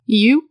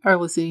You are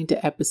listening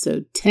to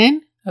episode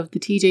 10 of the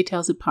TJ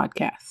Tells It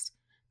podcast.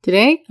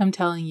 Today, I'm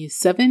telling you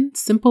 7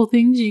 simple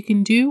things you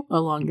can do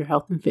along your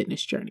health and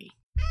fitness journey.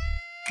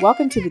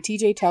 Welcome to the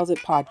TJ Tells It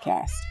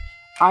podcast.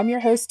 I'm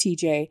your host,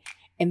 TJ,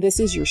 and this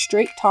is your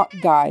straight talk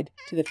guide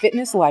to the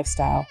fitness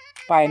lifestyle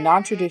by a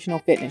non-traditional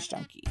fitness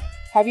junkie.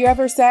 Have you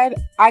ever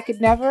said, I could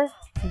never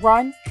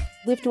run,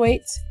 lift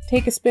weights,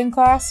 take a spin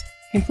class,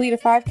 complete a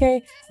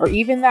 5K, or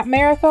even that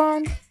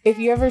marathon? If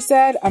you ever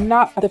said, I'm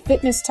not the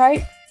fitness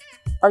type,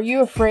 are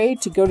you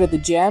afraid to go to the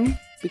gym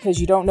because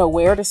you don't know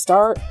where to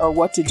start or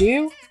what to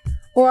do?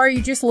 Or are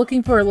you just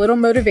looking for a little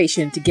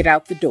motivation to get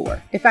out the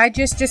door? If I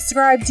just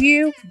described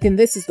you, then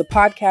this is the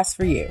podcast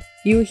for you.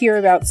 You will hear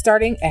about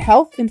starting a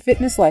health and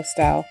fitness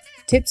lifestyle,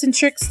 tips and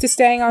tricks to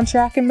staying on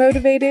track and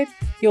motivated.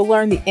 You'll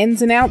learn the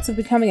ins and outs of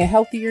becoming a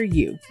healthier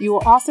you. You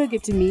will also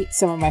get to meet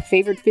some of my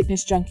favorite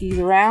fitness junkies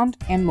around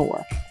and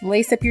more.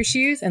 Lace up your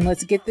shoes and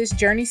let's get this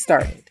journey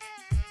started.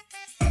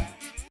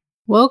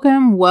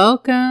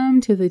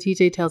 Welcome to the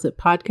TJ Tells It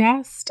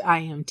podcast. I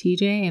am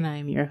TJ and I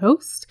am your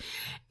host.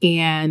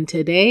 And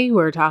today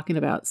we're talking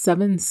about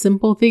 7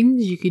 simple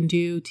things you can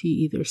do to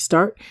either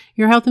start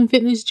your health and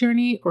fitness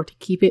journey or to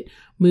keep it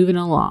moving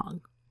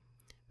along.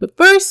 But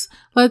first,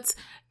 let's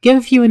give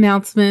a few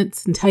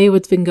announcements and tell you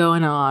what's been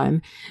going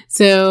on.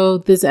 So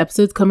this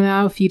episode's coming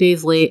out a few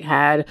days late,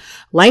 had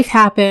life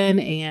happen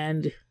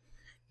and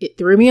it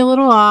threw me a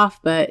little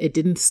off, but it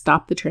didn't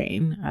stop the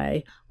train.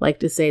 I like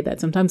to say that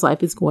sometimes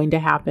life is going to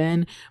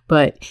happen,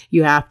 but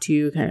you have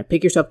to kind of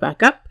pick yourself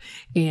back up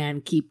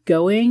and keep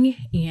going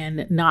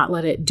and not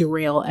let it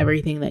derail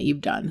everything that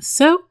you've done.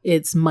 So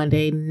it's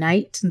Monday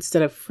night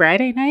instead of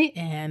Friday night,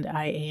 and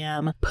I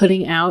am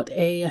putting out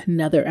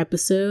another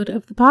episode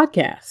of the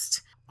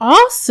podcast.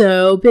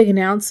 Also, big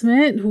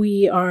announcement,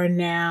 we are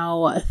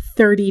now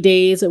 30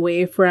 days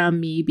away from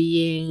me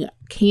being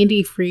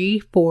candy-free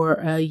for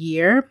a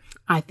year.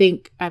 I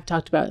think I've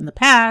talked about in the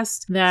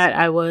past that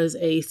I was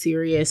a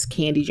serious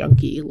candy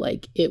junkie.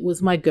 Like, it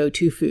was my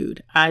go-to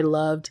food. I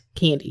loved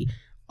candy.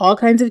 All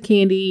kinds of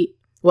candy.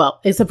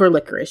 Well, except for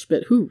licorice,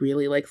 but who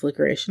really likes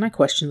licorice? And I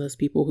question those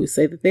people who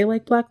say that they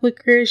like black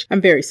licorice. I'm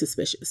very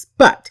suspicious.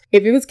 But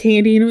if it was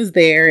candy and it was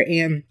there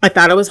and I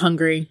thought I was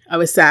hungry, I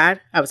was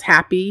sad, I was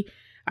happy,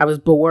 I was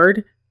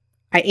bored,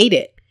 I ate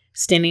it.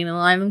 Standing in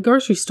line in the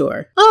grocery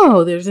store.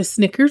 Oh, there's a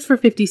Snickers for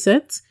 50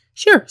 cents.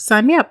 Sure,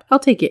 sign me up. I'll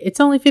take it. It's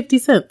only 50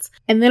 cents.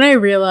 And then I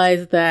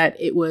realized that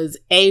it was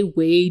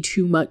way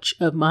too much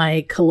of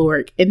my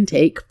caloric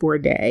intake for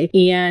a day.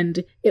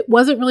 And it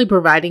wasn't really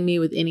providing me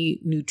with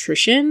any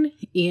nutrition.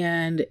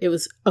 And it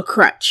was a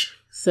crutch.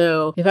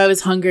 So if I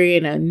was hungry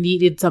and I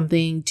needed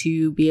something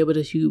to be able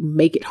to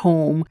make it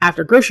home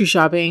after grocery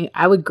shopping,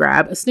 I would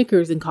grab a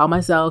Snickers and call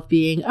myself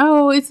being,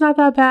 oh, it's not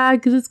that bad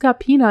because it's got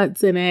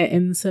peanuts in it.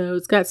 And so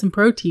it's got some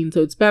protein.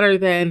 So it's better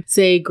than,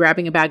 say,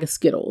 grabbing a bag of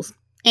Skittles.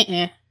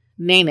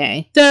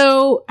 Nay.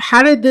 So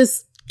how did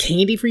this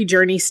candy-free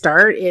journey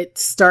start? It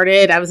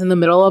started, I was in the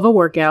middle of a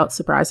workout,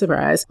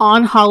 surprise,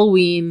 on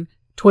Halloween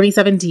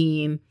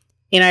 2017.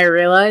 And I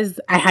realized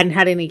I hadn't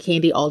had any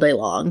candy all day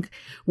long,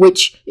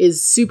 which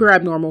is super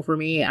abnormal for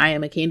me. I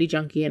am a candy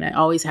junkie and I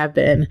always have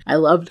been. I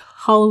loved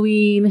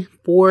Halloween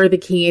for the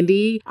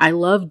candy. I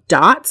love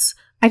Dots.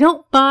 I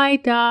don't buy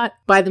Dot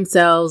by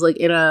themselves, like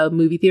in a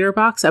movie theater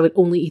box. I would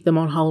only eat them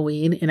on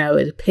Halloween, and I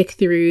would pick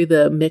through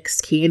the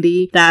mixed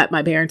candy that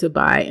my parents would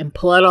buy and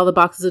pull out all the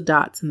boxes of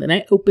Dots. And then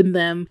I opened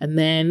them, and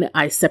then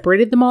I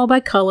separated them all by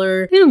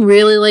color. I didn't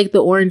really like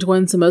the orange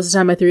ones, so most of the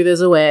time I threw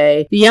those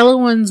away. The yellow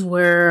ones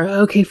were,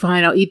 okay,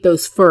 fine, I'll eat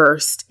those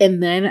first.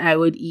 And then I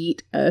would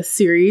eat a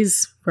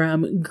series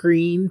from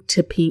green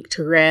to pink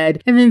to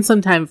red, and then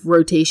sometimes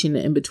rotation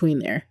in between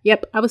there.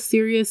 Yep, I was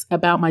serious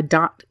about my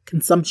Dot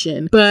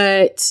consumption,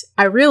 but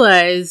I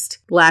realized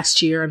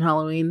last year on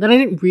Halloween that I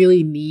didn't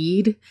really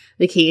need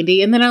the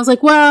candy. And then I was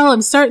like, well,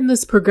 I'm starting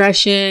this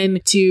progression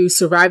to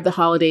survive the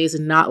holidays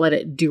and not let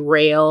it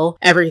derail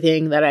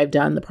everything that I've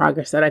done, the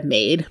progress that I've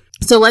made.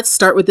 So let's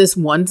start with this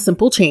one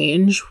simple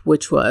change,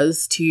 which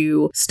was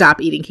to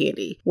stop eating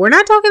candy. We're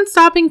not talking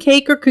stopping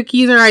cake or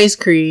cookies or ice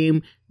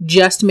cream,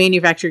 just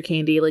manufactured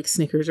candy like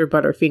Snickers or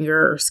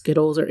Butterfinger or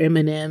Skittles or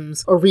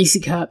M&Ms or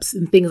Reese Cups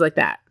and things like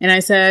that. And I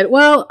said,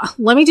 well,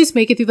 let me just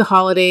make it through the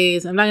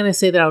holidays. I'm not going to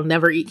say that I'll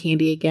never eat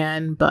candy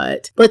again,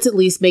 but let's at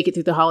least make it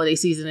through the holiday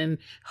season and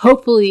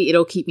hopefully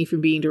it'll keep me from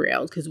being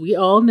derailed, because we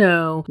all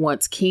know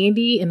once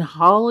candy and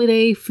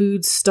holiday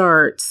food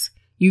starts,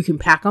 you can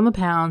pack on the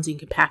pounds, you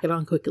can pack it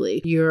on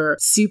quickly. Your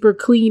super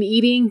clean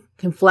eating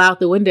can fly out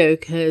the window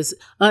because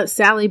Aunt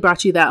Sally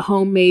brought you that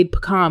homemade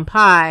pecan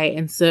pie.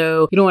 And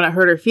so you don't want to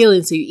hurt her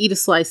feelings. So you eat a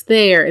slice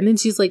there. And then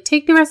she's like,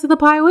 take the rest of the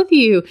pie with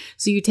you.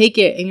 So you take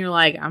it and you're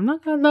like, I'm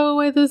not going to throw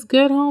away this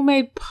good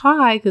homemade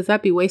pie because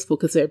that'd be wasteful,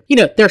 because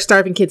they're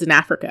starving kids in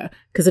Africa.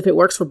 Because if it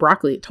works for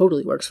broccoli, it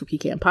totally works for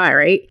pecan pie,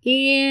 right?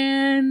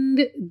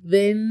 And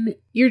then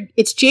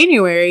it's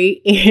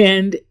January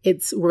and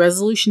it's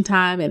resolution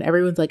time and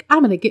everyone's like, I'm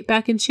going to get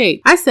back in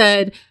shape. I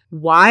said,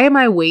 why am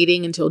I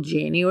waiting until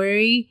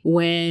January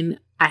when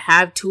I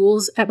have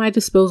tools at my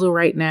disposal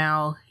right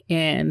now?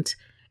 And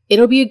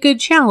it'll be a good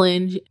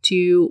challenge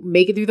to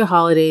make it through the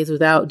holidays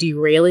without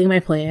derailing my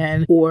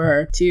plan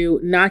or to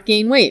not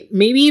gain weight,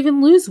 maybe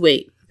even lose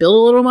weight, build a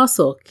little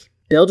muscle,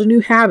 build a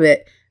new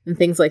habit, and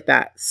things like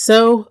that.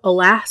 So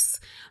alas,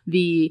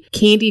 the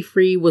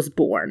candy-free was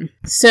born.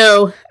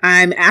 So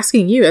I'm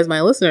asking you as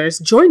my listeners,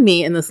 join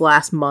me in this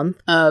last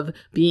month of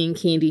being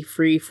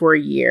candy-free for a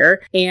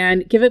year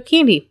and give up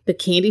candy. The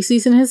candy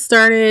season has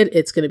started.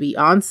 It's going to be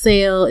on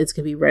sale. It's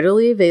going to be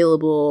readily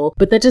available,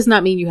 but that does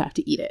not mean you have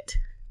to eat it.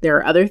 There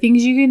are other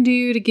things you can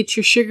do to get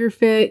your sugar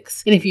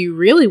fix. And if you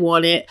really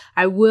want it,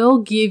 I will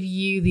give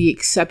you the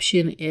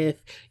exception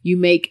if you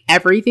make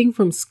everything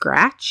from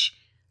scratch,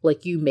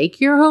 like you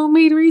make your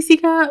homemade Reese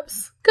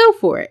cups, go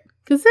for it.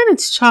 Because then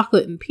it's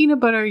chocolate and peanut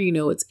butter, you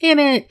know what's in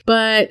it.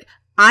 But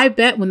I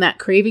bet when that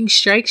craving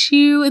strikes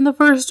you in the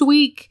first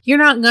week, you're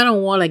not going to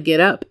want to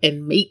get up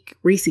and make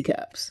Reese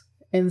cups.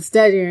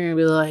 Instead, you're going to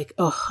be like,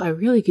 oh, I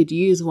really could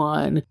use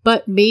one.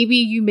 But maybe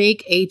you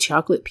make a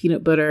chocolate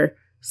peanut butter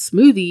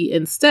smoothie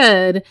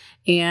instead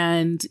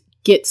and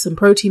get some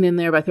protein in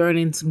there by throwing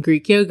in some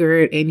Greek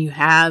yogurt, and you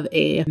have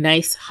a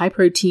nice high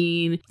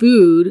protein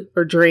food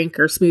or drink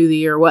or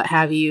smoothie or what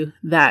have you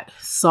that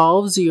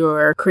solves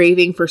your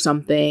craving for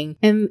something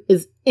and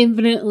is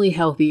infinitely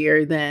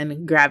healthier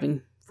than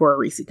grabbing for a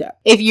Reese cup.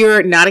 If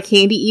you're not a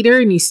candy eater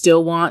and you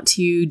still want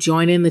to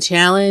join in the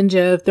challenge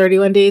of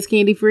 31 days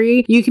candy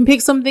free, you can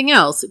pick something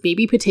else.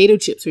 Maybe potato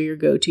chips are your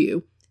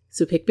go-to.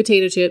 So pick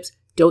potato chips.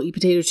 Don't eat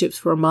potato chips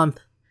for a month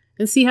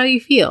and see how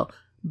you feel.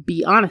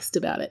 Be honest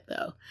about it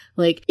though.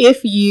 Like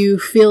if you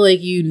feel like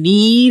you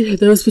need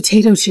those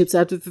potato chips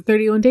after the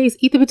 31 days,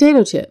 eat the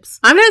potato chips.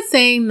 I'm not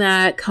saying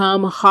that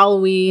come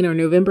Halloween or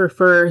November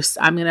 1st,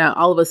 I'm going to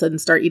all of a sudden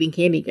start eating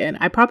candy again.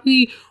 I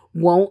probably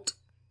won't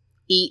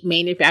eat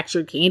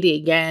manufactured candy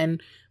again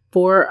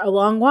for a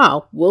long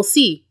while. We'll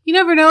see. You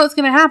never know what's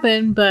going to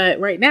happen, but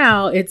right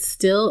now it's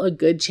still a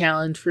good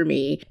challenge for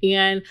me.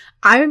 And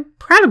I'm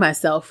proud of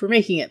myself for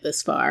making it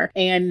this far.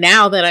 And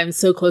now that I'm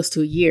so close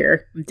to a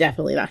year, I'm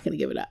definitely not going to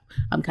give it up.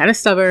 I'm kind of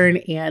stubborn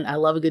and I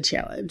love a good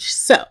challenge.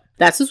 So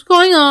that's what's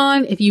going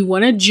on. If you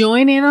want to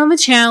join in on the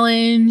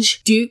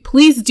challenge,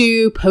 please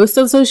post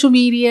on social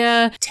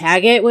media,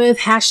 tag it with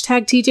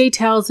hashtag TJ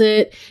Tells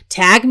It,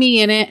 tag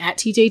me in it at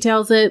TJ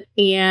Tells It,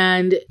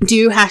 and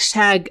do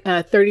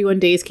hashtag 31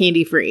 days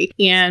candy free.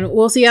 And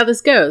we'll see how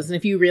this goes. And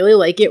if you really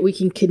like it, we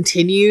can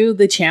continue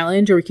the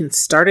challenge or we can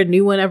start a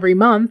new one every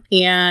month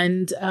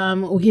and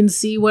we can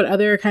see what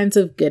other kinds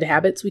of good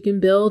habits we can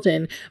build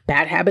and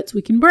bad habits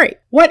we can break.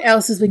 What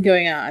else has been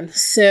going on?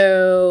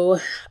 So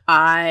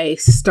I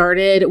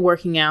started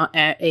working out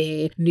at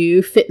a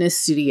new fitness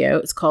studio.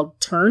 It's called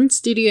Turn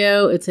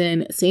Studio. It's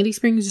in Sandy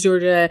Springs,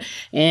 Georgia,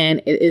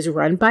 and it is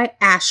run by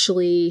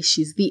Ashley.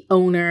 She's the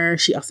owner.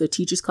 She also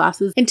teaches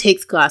classes and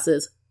takes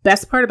classes.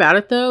 Best part about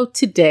it though,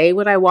 today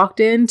when I walked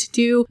in to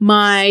do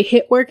my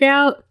HIIT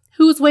workout,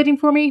 who was waiting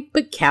for me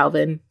but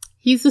Calvin?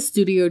 He's the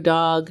studio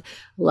dog.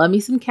 Love me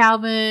some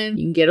Calvin.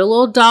 You can get a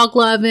little dog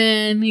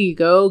loving. You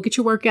go get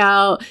your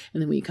workout.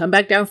 And then when you come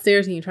back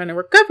downstairs and you're trying to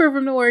recover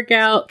from the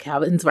workout,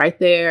 Calvin's right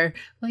there.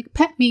 Like,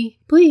 pet me,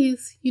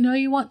 please. You know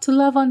you want to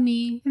love on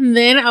me. And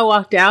then I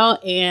walked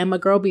out and my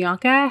girl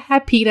Bianca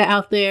had PETA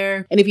out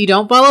there. And if you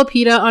don't follow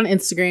PETA on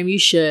Instagram, you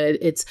should.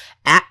 It's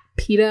at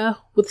PETA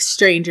with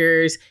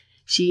Strangers.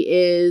 She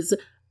is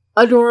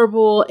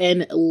adorable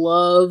and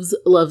loves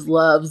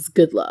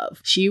good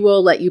love. She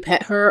will let you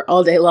pet her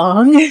all day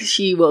long.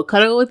 She will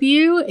cuddle with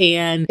you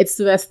and it's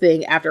the best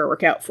thing after a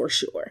workout for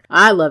sure.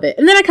 I love it.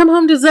 And then I come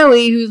home to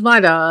Zoe, who's my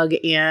dog,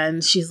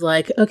 and she's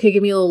like, okay,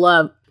 give me a little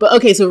love. But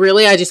okay, so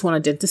really I just want a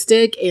dentist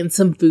stick and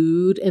some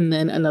food and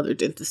then another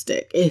dentist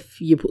stick.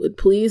 If you would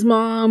please,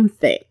 Mom,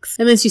 thanks.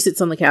 And then she sits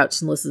on the couch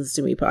and listens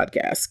to me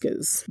podcast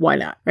because why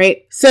not,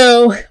 right?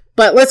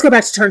 But let's go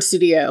back to Turn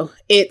Studio.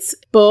 It's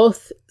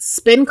both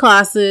spin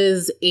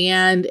classes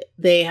and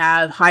they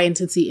have high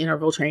intensity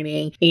interval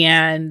training.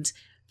 And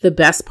the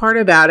best part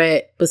about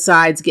it,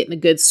 besides getting a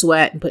good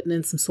sweat and putting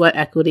in some sweat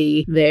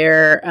equity,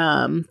 their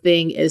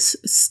thing is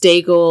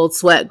Stay Gold,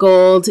 Sweat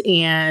Gold.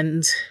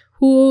 And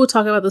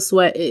talk about the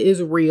sweat. It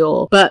is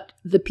real. But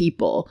the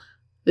people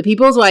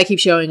is why I keep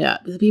showing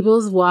up. The people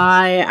is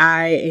why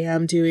I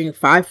am doing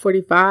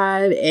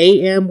 5:45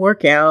 a.m.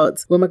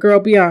 workouts with my girl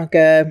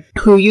Bianca,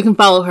 who you can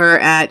follow her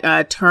at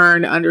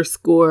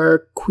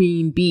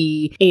turn_Queen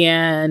Bee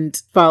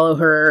and follow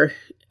her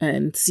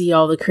and see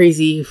all the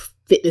crazy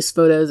fitness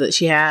photos that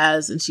she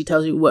has. And she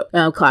tells you what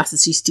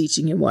classes she's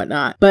teaching and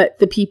whatnot. But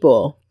the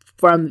people,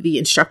 from the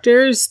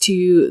instructors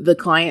to the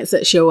clients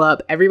that show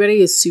up,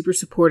 everybody is super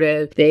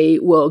supportive. They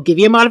will give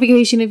you a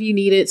modification if you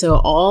need it. So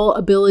all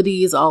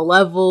abilities, all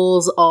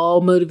levels,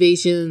 all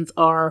motivations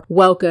are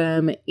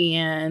welcome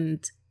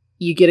and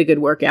you get a good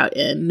workout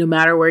in no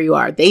matter where you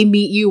are. They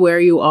meet you where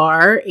you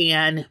are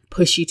and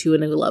push you to a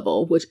new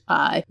level, which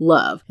I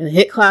love. In the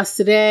HIIT class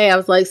today, I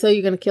was like, so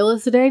you're going to kill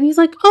us today? And he's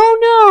like,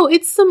 oh no,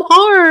 it's some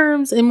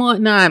arms and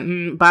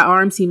whatnot. By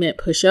arms, he meant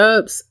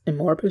push-ups and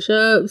more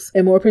push-ups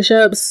and more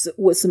push-ups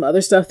with some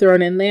other stuff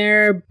thrown in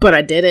there. But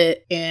I did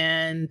it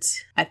and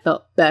I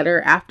felt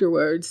better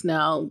afterwards.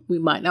 Now, we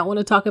might not want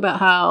to talk about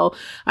how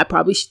I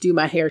probably should do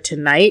my hair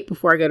tonight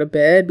before I go to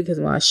bed because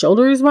my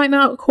shoulders might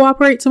not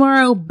cooperate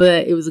tomorrow,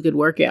 but it was a good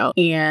workout.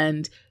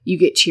 And you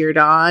get cheered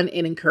on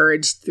and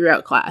encouraged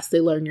throughout class.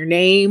 They learn your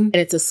name and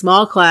it's a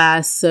small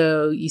class,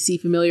 so you see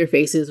familiar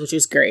faces, which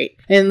is great.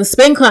 In the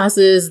spin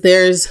classes,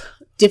 there's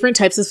different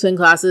types of spin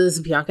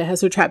classes. Bianca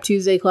has her Trap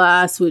Tuesday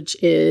class, which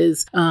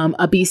is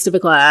a beast of a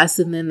class.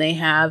 And then they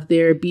have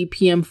their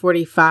BPM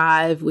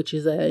 45, which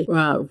is a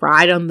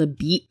ride on the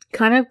beat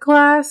kind of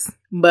class.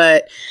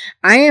 But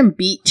I am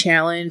beat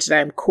challenged and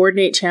I'm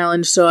coordinate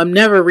challenged. So I'm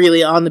never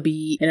really on the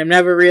beat and I'm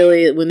never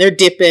really, when they're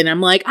dipping, I'm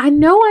like, I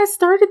know I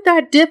started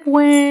that dip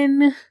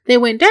when they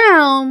went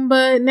down,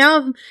 but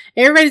now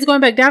everybody's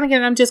going back down again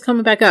and I'm just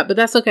coming back up, but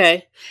that's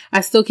okay. I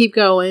still keep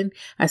going.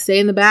 I stay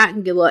in the back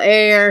and get a little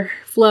air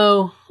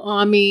flow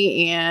on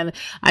me and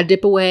I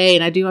dip away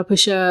and I do my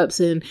push-ups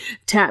and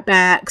tap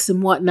backs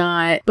and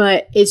whatnot,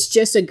 but it's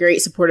just a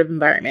great supportive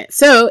environment.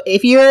 So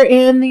if you're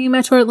in the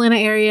Metro Atlanta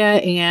area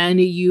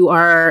and you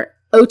are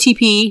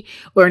OTP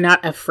or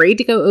not afraid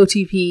to go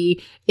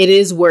OTP, it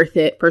is worth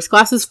it. First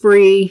class is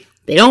free.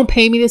 They don't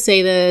pay me to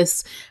say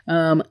this.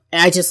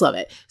 I just love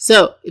it.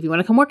 So if you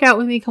want to come work out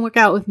with me, come work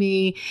out with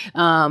me.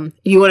 If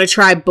you want to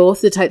try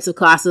both the types of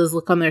classes,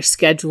 look on their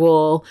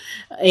schedule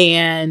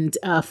and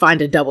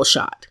find a double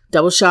shot.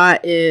 Double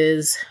shot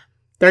is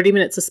 30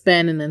 minutes of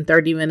spin and then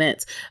 30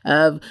 minutes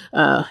of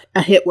a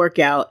HIIT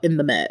workout in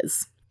the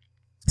mez.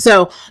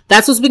 So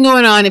that's what's been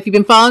going on. If you've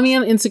been following me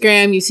on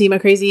Instagram, you see my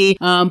crazy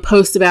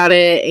post about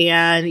it,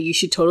 and you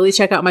should totally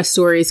check out my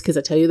stories because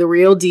I tell you the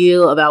real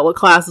deal about what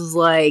class is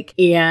like,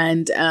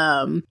 and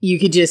you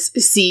can just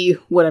see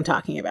what I'm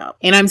talking about.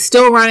 And I'm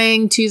still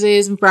running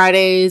Tuesdays and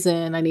Fridays,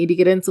 and I need to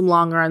get in some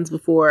long runs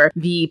before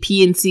the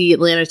PNC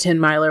Atlanta 10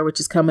 miler, which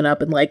is coming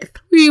up in like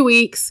 3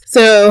 weeks.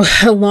 So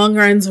long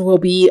runs will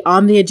be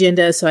on the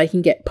agenda so I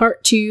can get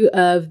part 2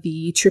 of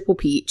the Triple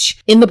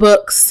Peach in the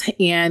books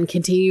and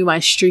continue my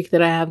streak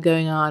that I have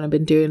going on. I've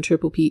been doing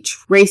Triple Peach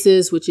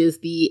races, which is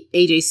the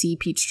AJC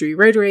Peachtree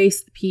Road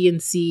Race, the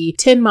PNC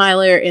 10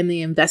 miler, and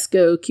the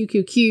Invesco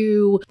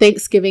QQQ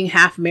Thanksgiving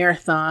half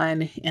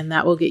marathon. And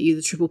that will get you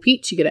the Triple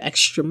Peach. You get an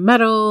extra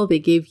medal. They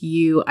give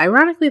you,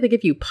 ironically, they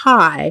give you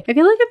pie. I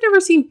feel like I've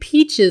never seen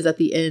peaches at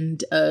the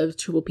end of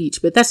Triple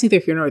Peach, but that's neither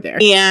here nor there.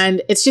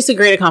 And it's just a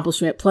great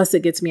accomplishment. Plus,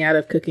 it gets me out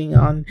of cooking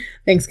on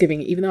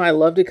Thanksgiving. Even though I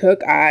love to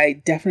cook,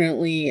 I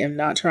definitely am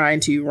not trying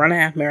to run a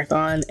half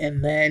marathon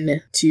and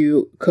then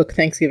to cook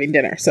Thanksgiving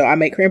dinner. So I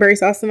make cranberry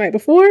sauce the night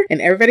before and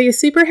everybody is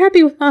super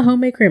happy with my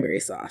homemade cranberry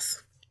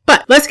sauce.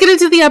 But let's get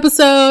into the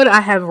episode.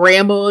 I have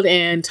rambled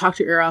and talked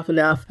your ear off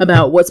enough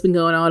about what's been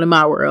going on in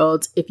my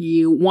world. If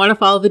you want to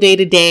follow the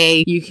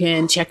day-to-day, you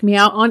can check me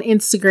out on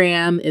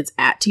Instagram. It's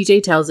at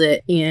TJ Tells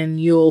It, and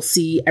you'll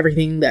see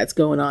everything that's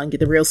going on, get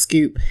the real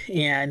scoop,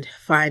 and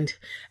find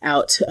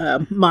out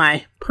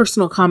my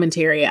personal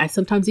commentary. I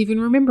sometimes even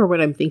remember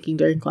what I'm thinking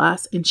during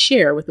class and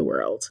share with the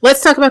world.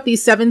 Let's talk about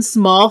these 7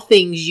 small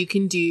things you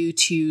can do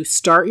to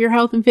start your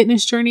health and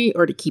fitness journey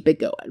or to keep it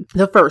going.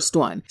 The first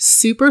one,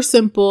 super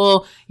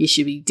simple. You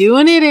should be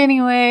doing it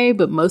anyway,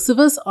 but most of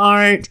us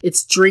aren't.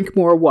 It's drink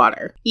more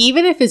water.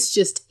 Even if it's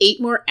just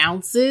 8 more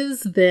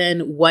ounces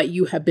than what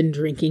you have been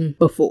drinking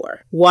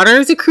before. Water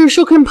is a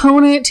crucial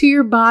component to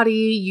your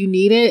body. You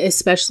need it,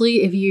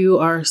 especially if you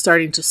are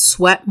starting to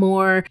sweat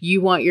more.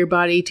 You want your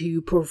body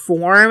to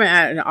perform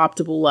at an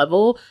optimal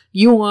level.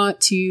 You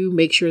want to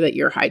make sure that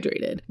you're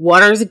hydrated.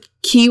 Water is a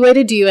key way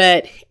to do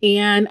it.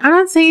 And I'm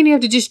not saying you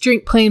have to just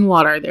drink plain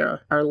water.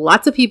 There are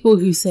lots of people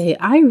who say,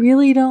 I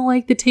really don't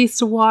like the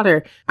taste of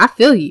water. I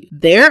feel you.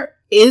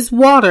 There's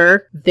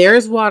water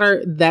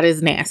that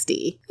is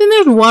nasty. And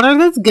there's water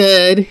that's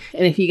good.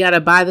 And if you got to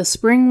buy the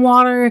spring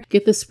water,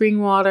 get the spring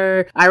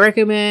water. I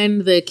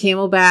recommend the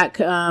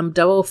Camelback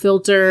double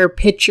filter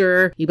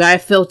pitcher. You buy a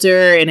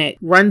filter and it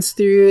runs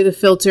through the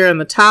filter on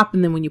the top.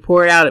 And then when you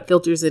pour it out, it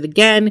filters it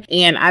again.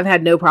 And I've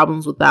had no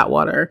problems with that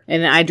water.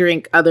 And I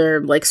drink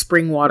other like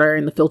spring water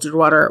and the filtered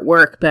water at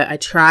work, but I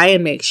try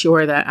and make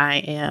sure that I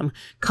am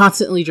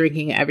constantly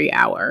drinking every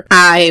hour.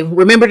 I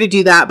remember to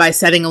do that by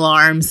setting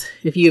alarms.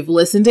 If you've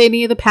listened to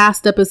any of the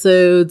past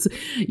episodes,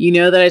 you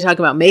know that I talk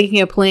about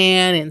making a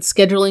plan and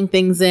scheduling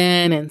things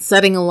in and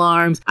setting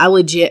alarms. I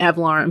legit have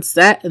alarms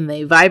set and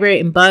they vibrate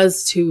and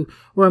buzz to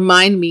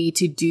remind me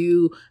to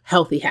do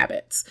healthy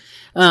habits.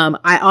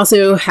 I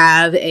also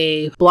have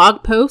a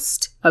blog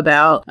post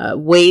about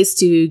ways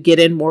to get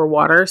in more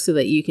water so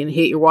that you can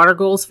hit your water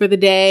goals for the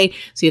day.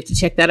 So you have to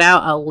check that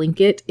out. I'll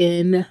link it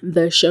in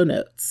the show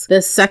notes.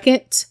 The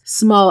second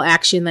small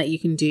action that you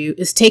can do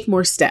is take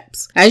more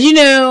steps. As you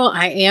know,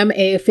 I am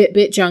a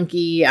Fitbit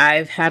junkie.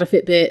 I've had a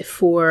Fitbit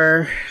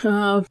for,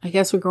 I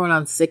guess we're going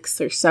on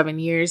 6 or 7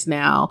 years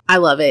now. I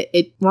love it.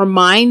 It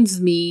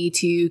reminds me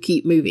to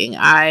keep moving.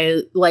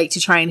 I like to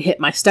try and hit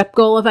my step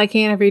goal if I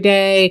can every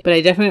day, but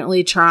I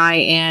definitely try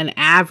and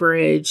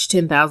average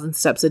 10,000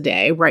 steps a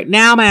day. Right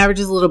now, my average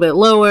is a little bit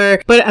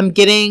lower, but I'm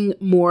getting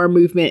more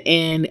movement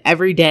in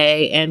every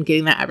day and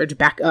getting that average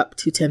back up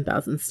to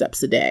 10,000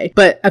 steps a day.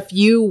 But a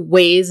few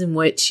ways in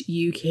which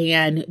you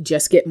can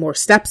just get more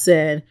steps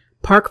in: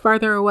 park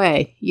farther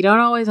away. You don't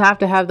always have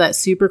to have that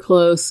super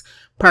close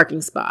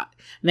parking spot.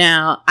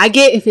 Now, I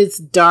get if it's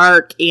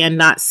dark and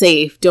not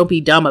safe, don't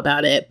be dumb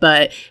about it.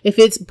 But if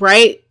it's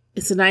bright,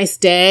 it's a nice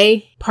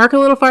day, park a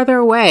little farther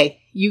away.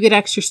 You get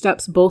extra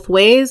steps both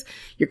ways.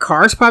 Your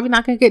car's probably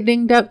not going to get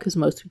dinged up because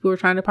most people are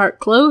trying to park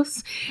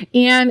close,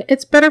 and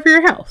it's better for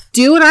your health.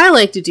 Do what I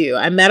like to do.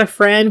 I met a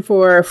friend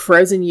for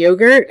frozen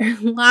yogurt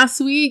last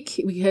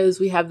week because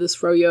we have this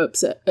froyo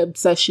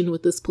obsession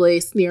with this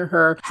place near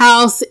her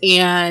house,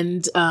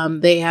 and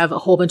they have a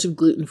whole bunch of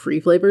gluten-free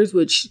flavors,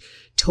 which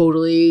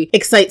totally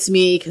excites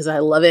me because I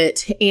love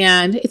it.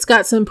 And it's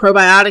got some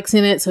probiotics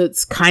in it, so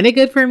it's kind of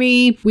good for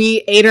me.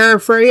 We ate our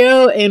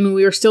froyo and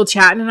we were still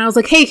chatting, and I was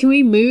like, hey, can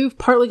we move?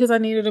 Partly because I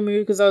needed to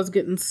move because I was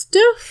getting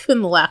stiff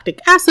and the lactic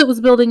acid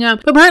was building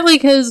up, but partly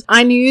because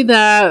I knew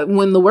that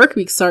when the work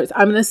week starts,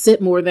 I'm going to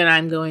sit more than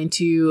I'm going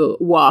to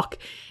walk.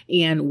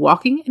 And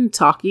walking and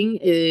talking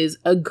is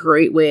a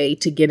great way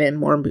to get in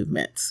more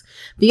movements.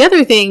 The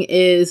other thing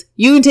is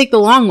you can take the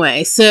long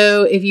way.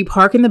 So if you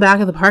park in the back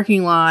of the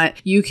parking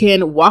lot, you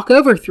can walk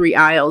over 3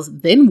 aisles,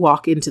 then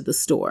walk into the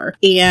store,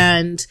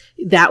 and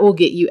that will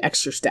get you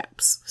extra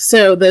steps.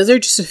 So those are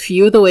just a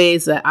few of the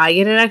ways that I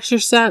get in extra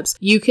steps.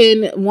 You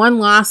can, one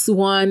last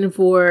one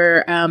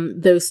for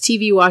those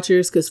TV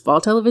watchers, because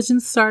fall television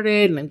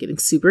started and I'm getting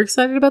super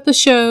excited about the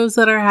shows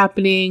that are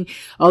happening.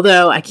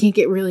 Although I can't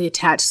get really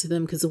attached to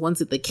them because the ones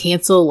that they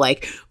cancel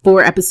like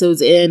 4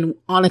 episodes in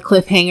on a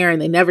cliffhanger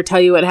and they never tell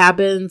you what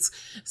happens.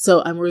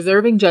 So I'm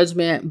reserving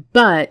judgment,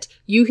 but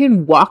you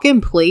can walk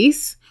in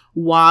place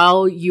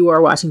while you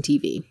are watching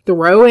TV.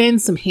 Throw in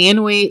some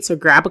hand weights or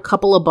grab a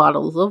couple of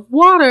bottles of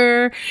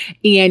water,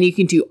 and you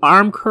can do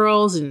arm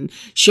curls and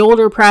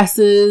shoulder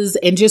presses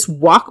and just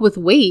walk with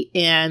weight,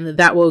 and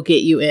that will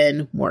get you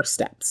in more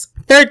steps.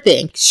 Third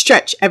thing,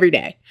 stretch every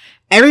day.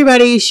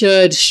 Everybody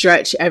should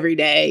stretch every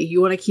day.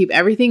 You want to keep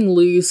everything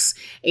loose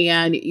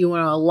and you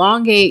want to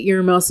elongate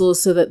your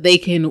muscles so that they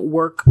can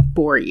work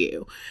for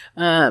you.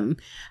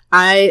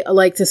 I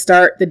like to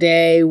start the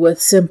day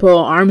with simple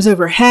arms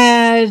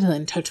overhead and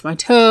then touch my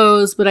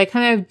toes, but I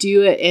kind of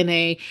do it in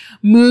a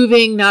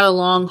moving, not a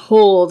long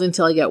hold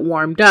until I get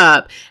warmed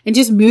up, and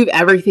just move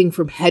everything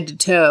from head to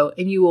toe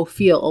and you will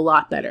feel a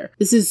lot better.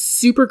 This is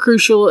super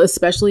crucial,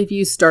 especially if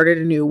you started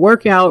a new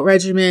workout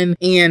regimen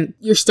and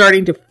you're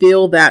starting to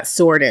feel that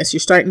soreness.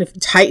 You're starting to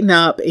tighten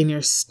up and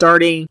you're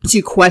starting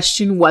to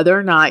question whether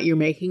or not you're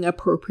making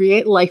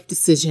appropriate life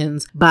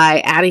decisions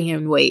by adding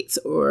in weights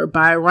or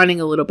by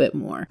running a little bit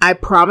more. I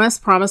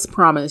promise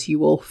you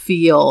will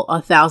feel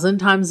 1,000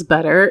 times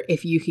better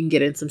if you can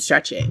get in some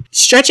stretching.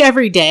 Stretch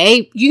every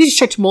day. You can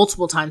stretch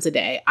multiple times a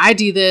day. I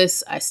do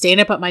this. I stand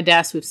up at my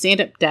desk. We have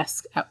stand-up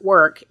desk at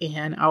work,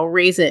 and I'll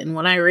raise it. And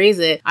when I raise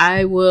it,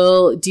 I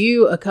will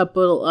do a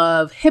couple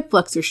of hip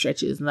flexor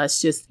stretches. And that's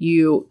just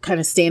you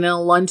kind of stand in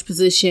a lunge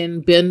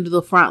position, bend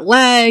the front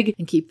leg,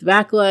 and keep the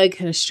back leg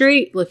kind of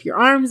straight. Lift your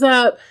arms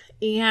up.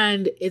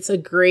 And it's a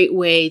great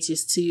way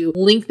just to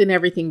lengthen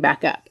everything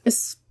back up.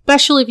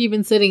 Especially if you've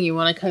been sitting, you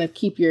want to kind of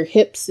keep your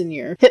hips and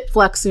your hip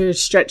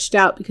flexors stretched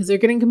out because they're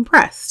getting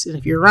compressed. And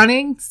if you're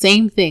running,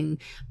 same thing.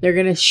 They're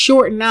going to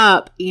shorten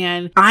up.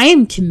 And I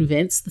am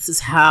convinced this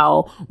is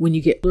how, when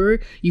you get older,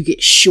 you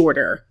get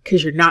shorter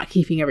because you're not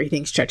keeping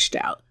everything stretched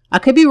out. I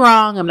could be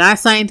wrong. I'm not a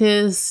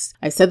scientist.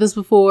 I've said this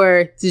before.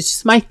 It's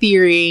just my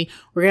theory.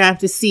 We're going to have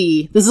to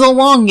see. This is a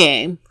long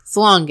game. It's a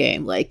long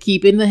game, like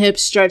keeping the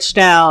hips stretched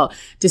out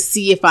to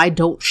see if I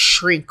don't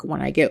shrink when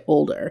I get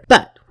older.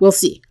 But we'll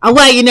see. I'll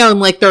let you know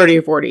in like 30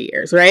 or 40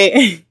 years,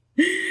 right?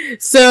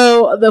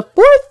 So the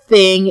fourth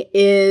thing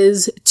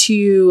is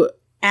to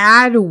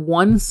add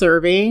 1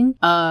 serving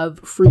of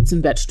fruits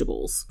and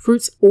vegetables.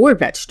 Fruits or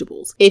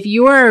vegetables. If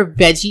you are a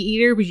veggie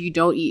eater but you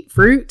don't eat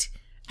fruit,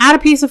 add a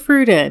piece of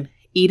fruit in.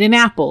 Eat an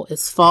apple.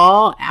 It's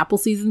fall. Apple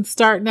season's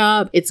starting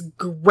up. It's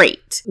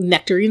great.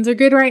 Nectarines are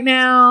good right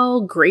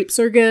now. Grapes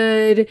are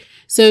good.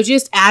 So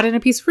just add in a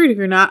piece of fruit if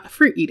you're not a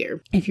fruit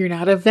eater. If you're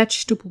not a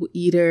vegetable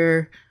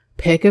eater,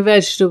 pick a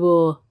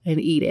vegetable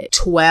and eat it.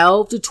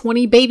 12 to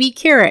 20 baby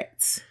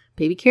carrots.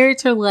 Baby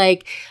carrots are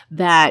like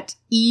that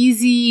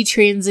easy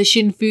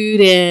transition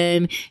food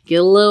in, get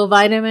a little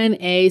vitamin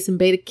A, some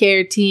beta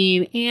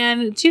carotene,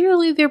 and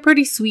generally they're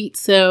pretty sweet,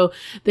 so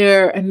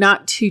they're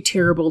not too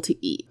terrible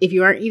to eat. If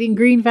you aren't eating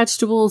green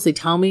vegetables, they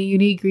tell me you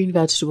need green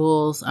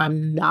vegetables.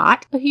 I'm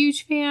not a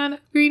huge fan of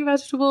green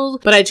vegetables,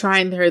 but I try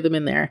and throw them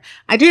in there.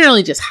 I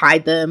generally just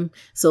hide them.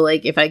 So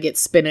like if I get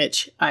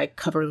spinach, I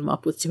cover them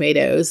up with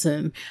tomatoes,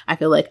 and I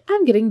feel like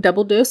I'm getting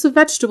double dose of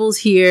vegetables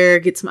here.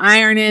 Get some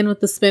iron in with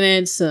the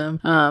spinach, some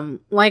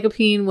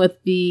lycopene with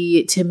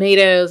the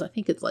tomatoes. I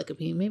think it's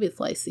lycopene, maybe it's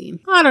lysine.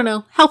 I don't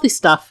know. Healthy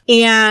stuff.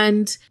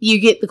 And you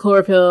get the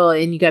chlorophyll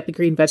and you got the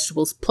green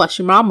vegetables. Plus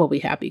your mom will be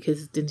happy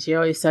because didn't she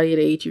always tell you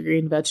to eat your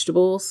green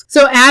vegetables?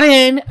 So add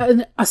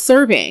in a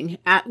serving.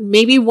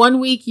 Maybe one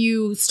week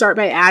you start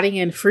by adding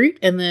in fruit,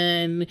 and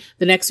then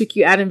the next week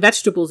you add in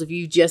vegetables if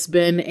you've just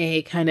been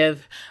a kind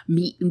of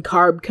meat and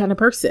carb kind of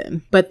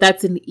person. But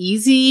that's an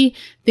easy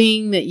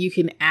thing that you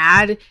can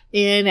add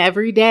in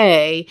every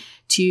day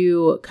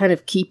to kind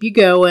of keep you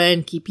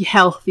going, keep you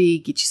healthy,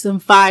 get you some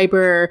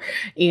fiber,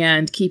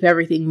 and keep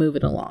everything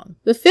moving along.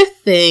 The fifth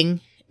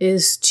thing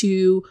is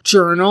to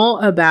journal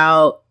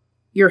about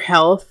your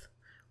health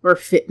or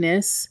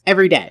fitness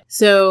every day.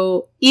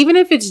 So even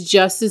if it's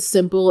just as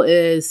simple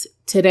as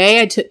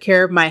today I took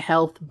care of my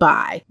health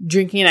by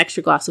drinking an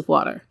extra glass of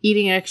water,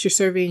 eating an extra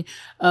serving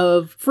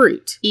of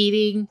fruit,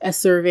 eating a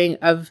serving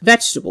of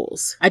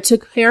vegetables. I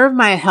took care of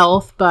my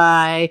health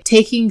by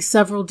taking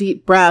several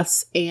deep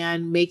breaths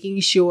and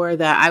making sure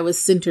that I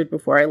was centered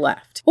before I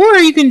left. Or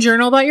you can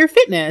journal about your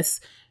fitness.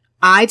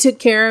 I took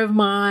care of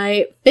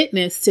my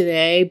fitness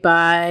today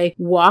by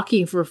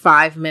walking for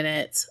 5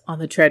 minutes on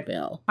the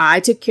treadmill. I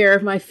took care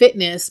of my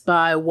fitness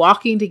by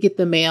walking to get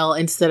the mail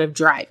instead of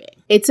driving.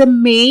 It's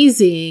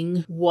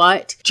amazing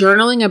what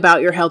journaling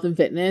about your health and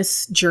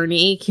fitness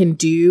journey can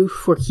do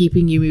for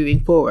keeping you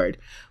moving forward.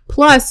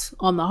 Plus,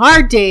 on the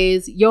hard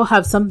days, you'll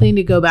have something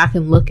to go back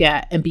and look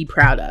at and be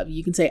proud of.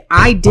 You can say,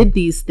 I did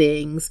these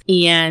things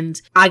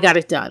and I got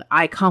it done.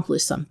 I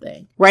accomplished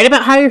something. Write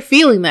about how you're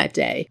feeling that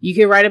day. You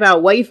can write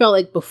about what you felt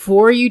like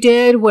before you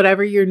did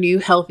whatever your new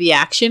healthy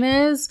action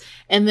is,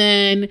 and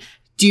then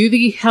do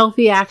the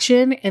healthy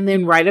action and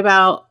then write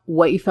about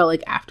what you felt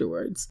like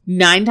afterwards.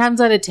 9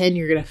 times out of 10,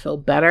 you're going to feel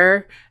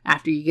better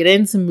after you get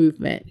in some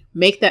movement.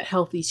 Make that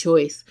healthy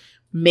choice.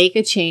 Make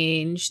a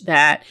change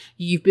that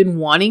you've been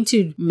wanting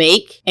to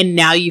make, and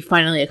now you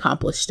finally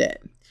accomplished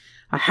it.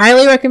 I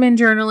highly recommend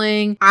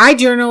journaling. I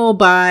journal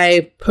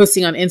by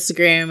posting on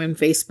Instagram and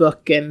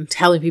Facebook and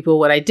telling people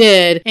what I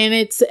did. And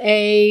it's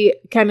a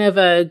kind of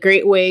a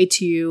great way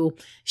to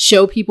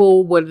show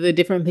people what are the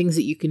different things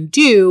that you can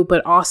do,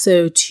 but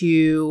also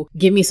to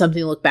give me something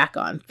to look back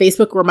on.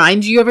 Facebook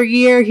reminds you every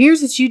year,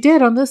 here's what you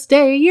did on this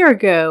day a year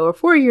ago or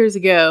 4 years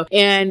ago.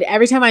 And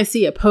every time I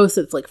see a post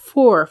that's like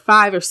 4 or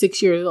 5 or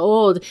 6 years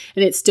old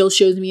and it still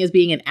shows me as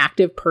being an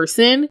active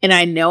person, and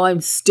I know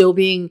I'm still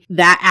being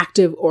that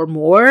active or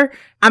more,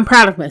 I'm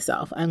proud of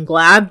myself. I'm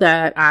glad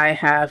that I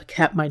have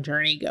kept my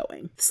journey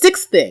going.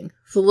 Sixth thing,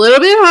 it's a little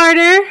bit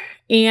harder,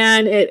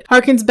 and it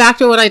harkens back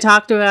to what I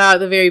talked about at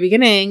the very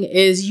beginning,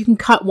 is you can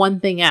cut one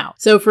thing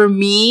out. So for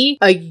me,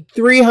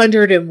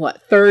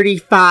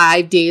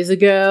 335 days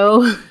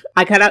ago,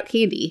 I cut out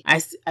candy.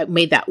 I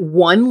made that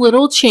one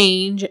little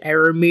change. I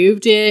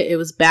removed it. It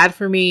was bad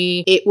for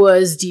me. It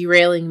was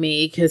derailing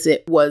me because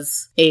it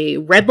was a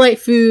red light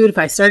food. If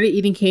I started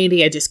eating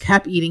candy, I just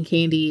kept eating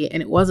candy.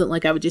 And it wasn't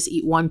like I would just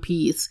eat one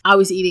piece. I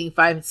was eating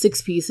 5 and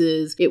 6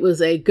 pieces. It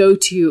was a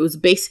go-to. It was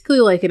basically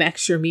like an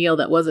extra meal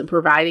that wasn't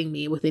providing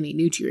me with any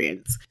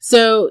nutrients.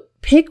 So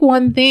pick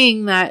one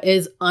thing that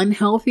is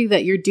unhealthy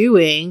that you're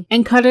doing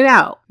and cut it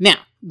out. Now,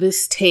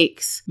 this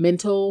takes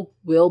mental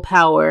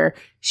willpower,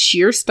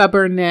 sheer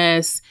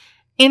stubbornness,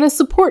 and a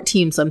support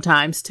team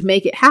sometimes to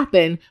make it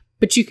happen,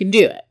 but you can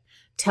do it.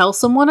 Tell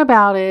someone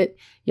about it.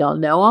 Y'all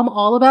know I'm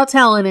all about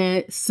telling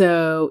it.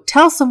 So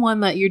tell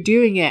someone that you're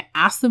doing it.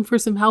 Ask them for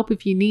some help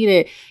if you need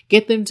it.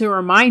 Get them to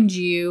remind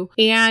you,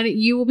 and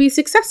you will be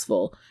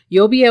successful.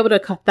 You'll be able to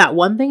cut that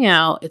one thing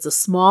out. It's a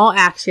small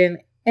action.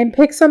 And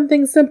pick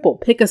something simple.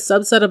 Pick a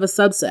subset of a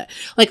subset.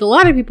 Like a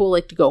lot of people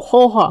like to go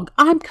whole hog.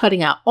 I'm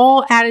cutting out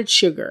all added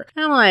sugar.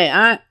 And I'm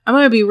like, I'm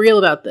going to be real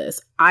about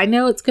this. I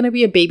know it's going to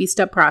be a baby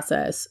step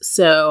process.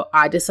 So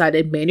I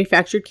decided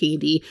manufactured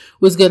candy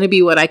was going to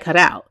be what I cut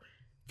out.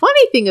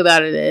 Funny thing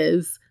about it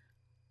is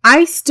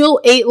I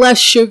still ate less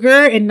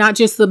sugar, and not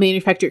just the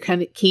manufactured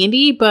kind of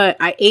candy, but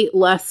I ate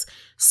less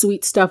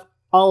sweet stuff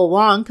all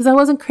along because I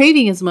wasn't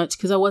craving as much,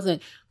 because I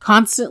wasn't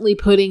constantly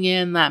putting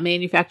in that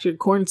manufactured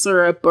corn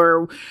syrup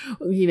or,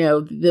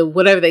 the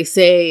whatever they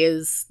say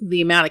is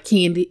the amount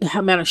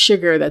of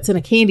sugar that's in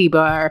a candy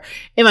bar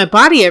in my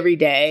body every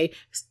day,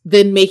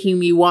 then making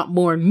me want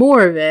more and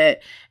more of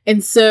it.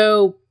 And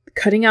so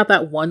cutting out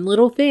that one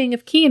little thing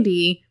of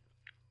candy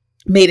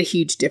made a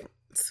huge difference.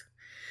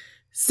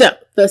 So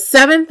the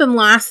 7th and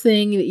last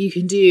thing that you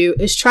can do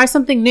is try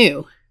something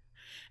new.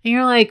 And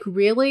you're like,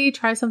 really?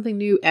 Try something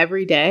new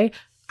every day?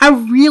 I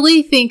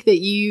really think that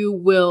you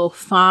will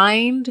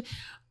find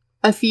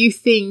a few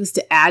things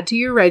to add to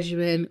your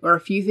regimen or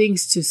a few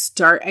things to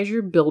start as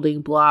your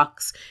building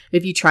blocks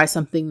if you try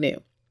something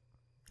new.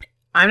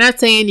 I'm not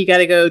saying you got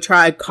to go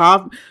try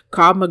Krav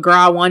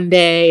Maga one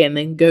day and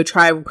then go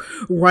try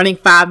running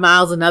 5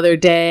 miles another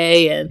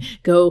day and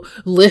go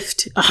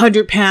lift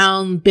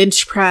 100-pound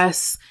bench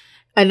press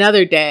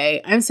another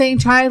day. I'm saying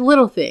try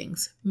little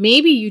things.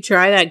 Maybe you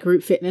try that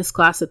group fitness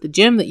class at the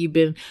gym that you've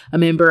been a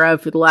member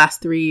of for the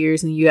last 3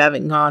 years and you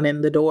haven't gone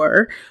in the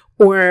door.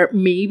 Or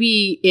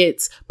maybe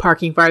it's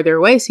parking farther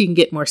away so you can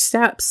get more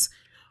steps.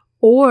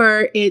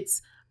 Or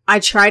it's, I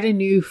tried a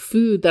new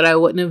food that I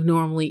wouldn't have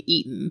normally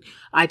eaten.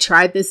 I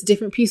tried this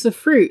different piece of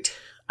fruit.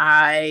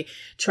 I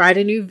tried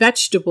a new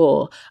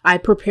vegetable. I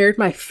prepared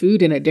my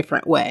food in a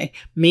different way.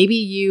 Maybe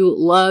you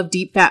love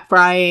deep fat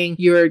frying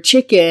your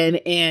chicken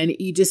and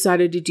you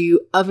decided to do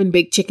oven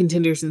baked chicken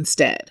tenders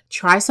instead.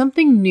 Try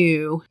something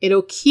new.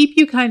 It'll keep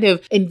you kind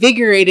of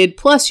invigorated.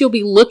 Plus, you'll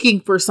be looking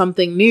for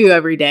something new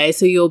every day.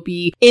 So you'll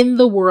be in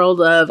the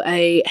world of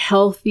a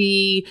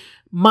healthy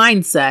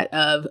mindset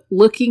of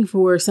looking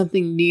for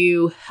something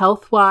new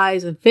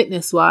health-wise and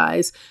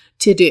fitness-wise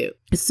to do.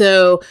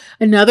 So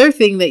another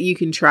thing that you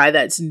can try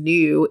that's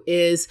new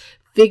is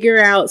figure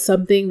out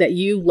something that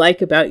you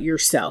like about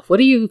yourself. What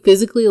do you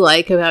physically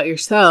like about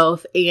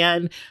yourself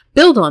and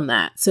build on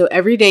that. So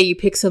every day you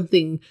pick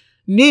something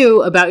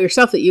new about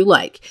yourself that you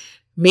like.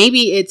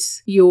 Maybe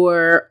it's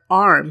your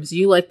arms.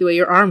 You like the way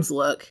your arms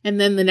look. And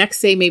then the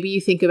next day, maybe you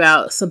think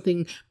about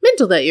something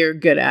mental that you're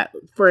good at.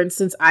 For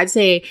instance, I'd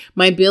say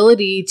my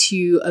ability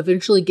to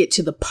eventually get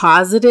to the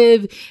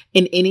positive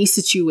in any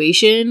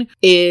situation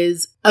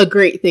is a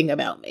great thing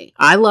about me.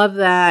 I love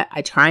that.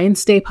 I try and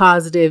stay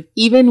positive.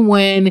 Even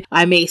when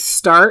I may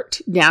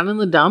start down in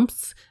the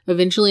dumps,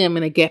 eventually I'm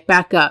going to get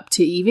back up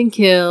to even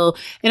kill.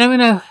 And I'm going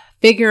to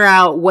figure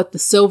out what the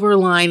silver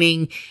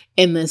lining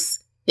in this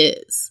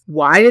is.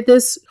 Why did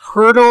this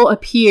hurdle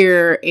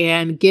appear,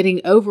 and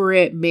getting over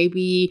it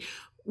maybe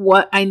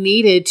what I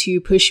needed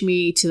to push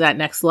me to that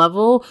next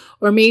level,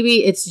 or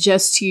maybe it's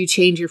just to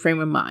change your frame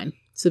of mind.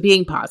 So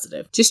being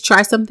positive, just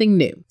try something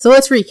new. So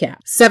let's recap.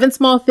 7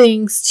 small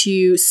things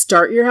to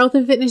start your health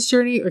and fitness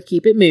journey or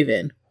keep it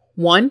moving.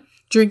 1,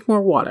 drink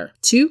more water.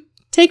 2,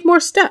 take more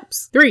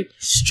steps. 3,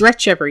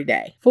 stretch every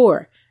day.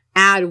 4,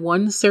 add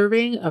 1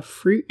 serving of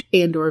fruit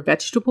and or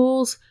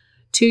vegetables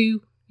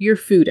to your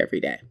food every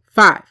day.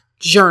 5,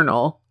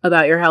 journal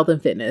about your health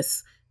and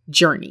fitness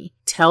journey.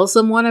 Tell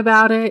someone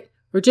about it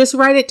or just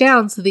write it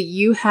down so that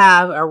you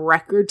have a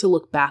record to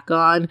look back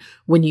on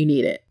when you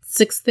need it.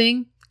 6th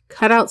thing,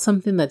 cut out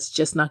something that's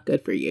just not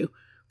good for you.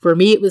 For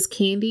me, it was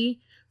candy.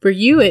 For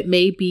you, it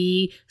may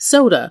be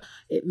soda.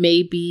 It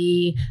may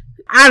be,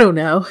 I don't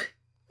know,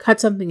 cut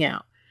something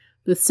out.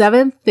 The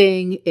 7th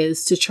thing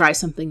is to try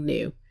something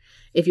new.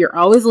 If you're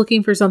always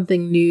looking for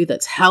something new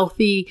that's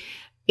healthy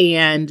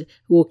and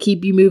will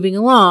keep you moving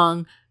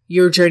along,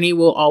 your journey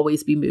will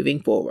always be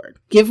moving forward.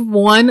 Give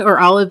one or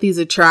all of these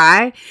a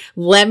try.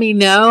 Let me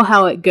know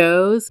how it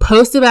goes.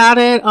 Post about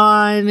it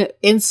on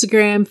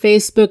Instagram,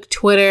 Facebook,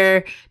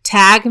 Twitter.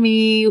 Tag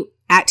me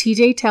at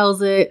TJ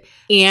Tells It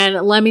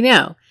and let me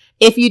know.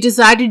 If you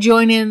decide to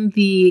join in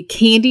the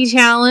candy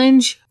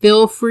challenge,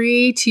 feel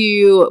free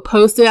to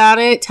post about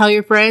it, tell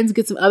your friends,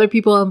 get some other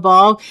people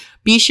involved.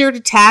 Be sure to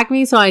tag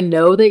me so I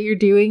know that you're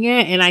doing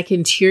it and I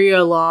can cheer you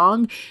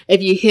along.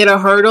 If you hit a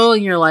hurdle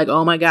and you're like,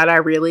 oh my God, I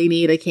really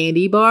need a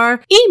candy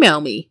bar, email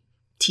me,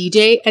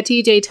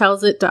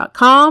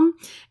 tj@tjtellsit.com,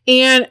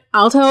 and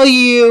I'll tell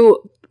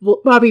you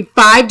probably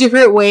 5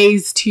 different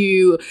ways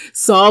to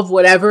solve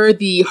whatever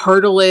the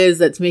hurdle is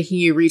that's making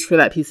you reach for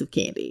that piece of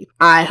candy.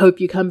 I hope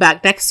you come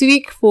back next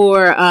week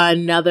for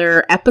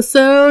another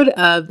episode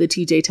of the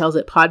TJ Tells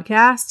It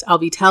podcast. I'll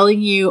be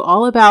telling you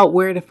all about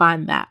where to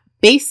find that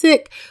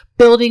basic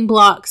building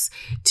blocks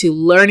to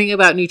learning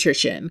about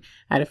nutrition.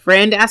 I had a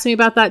friend ask me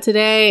about that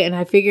today, and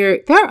I figure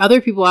there are other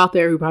people out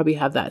there who probably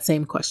have that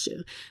same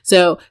question.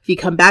 So if you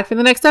come back for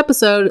the next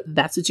episode,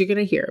 that's what you're going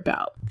to hear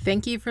about.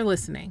 Thank you for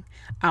listening.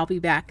 I'll be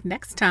back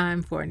next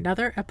time for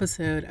another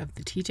episode of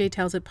the TJ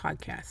Tells It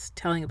podcast,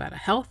 telling about a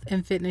health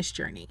and fitness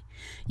journey.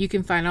 You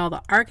can find all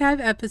the archive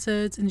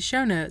episodes and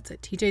show notes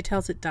at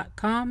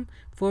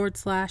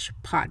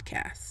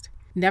tjtellsit.com/podcast.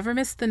 Never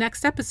miss the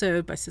next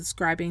episode by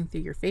subscribing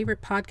through your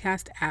favorite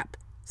podcast app,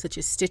 such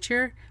as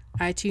Stitcher,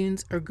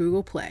 iTunes, or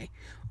Google Play.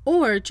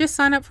 Or just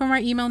sign up for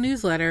my email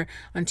newsletter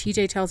on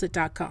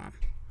tjtellsit.com.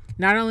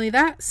 Not only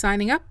that,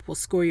 signing up will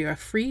score you a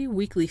free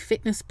weekly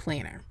fitness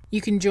planner. You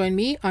can join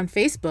me on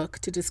Facebook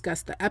to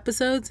discuss the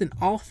episodes and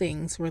all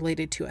things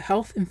related to a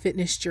health and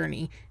fitness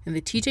journey in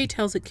the TJ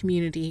Tells It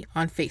community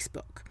on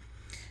Facebook.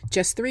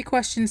 Just 3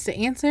 questions to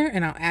answer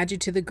and I'll add you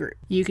to the group.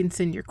 You can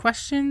send your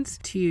questions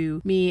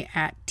to me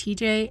at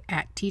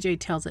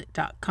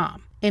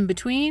tj@tjtellsit.com. In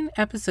between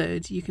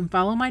episodes, you can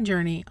follow my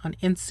journey on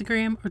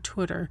Instagram or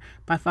Twitter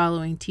by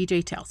following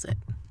TJ Tells It.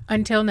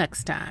 Until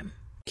next time.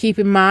 Keep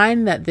in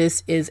mind that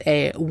this is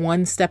a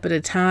 1 step at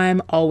a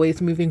time,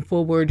 always moving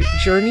forward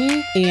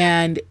journey,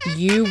 and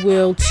you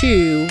will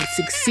too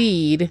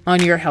succeed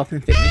on your health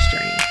and fitness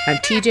journey. I'm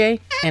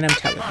TJ, and I'm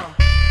telling you.